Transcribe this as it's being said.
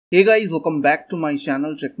Hey guys, welcome back to my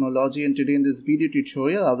channel Technology, and today in this video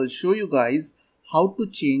tutorial I will show you guys how to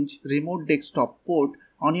change remote desktop port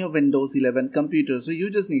on your Windows 11 computer. So you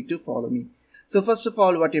just need to follow me. So first of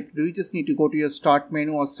all, what you have to do, you just need to go to your start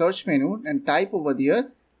menu or search menu and type over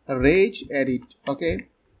there regedit. Okay.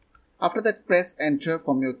 After that, press enter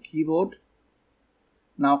from your keyboard.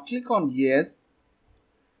 Now click on yes,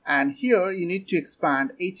 and here you need to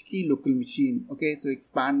expand H key local machine. Okay, so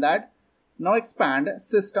expand that. Now expand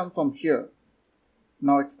system from here.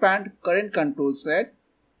 Now expand CurrentControlSet.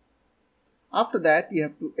 After that, you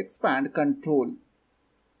have to expand control.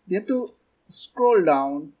 You have to scroll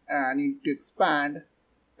down and you need to expand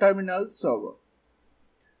terminal server.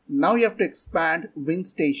 Now you have to expand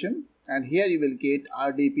WinStation, and here you will get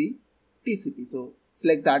RDP-Tcp. So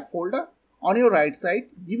select that folder. On your right side,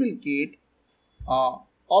 you will get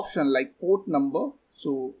option like port number.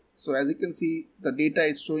 So as you can see, the data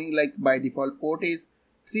is showing like by default port is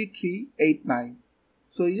 3389.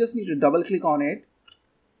 So you just need to double click on it.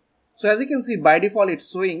 So as you can see, by default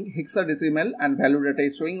it's showing hexadecimal and value data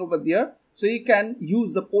is showing over there. So you can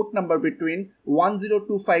use the port number between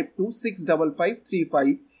 10252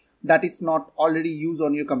 65535 that is not already used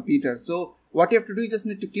on your computer. So what you have to do, you just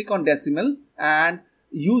need to click on decimal and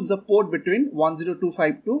use the port between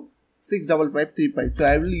 10252 65535. So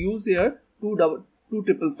I will use here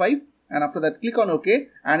 2555, and after that click on OK,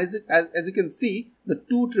 and as you can see, the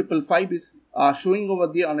 2555 is showing over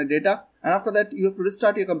there on the data, and after that you have to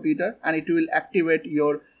restart your computer and it will activate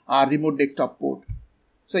your remote desktop port.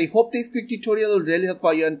 So I hope this quick tutorial will really help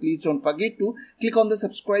for you, and please don't forget to click on the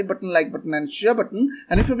subscribe button, like button and share button,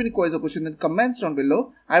 and if you have any queries or questions, then comments down below.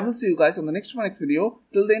 I will see you guys on the next video.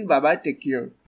 Till then, bye bye, take care.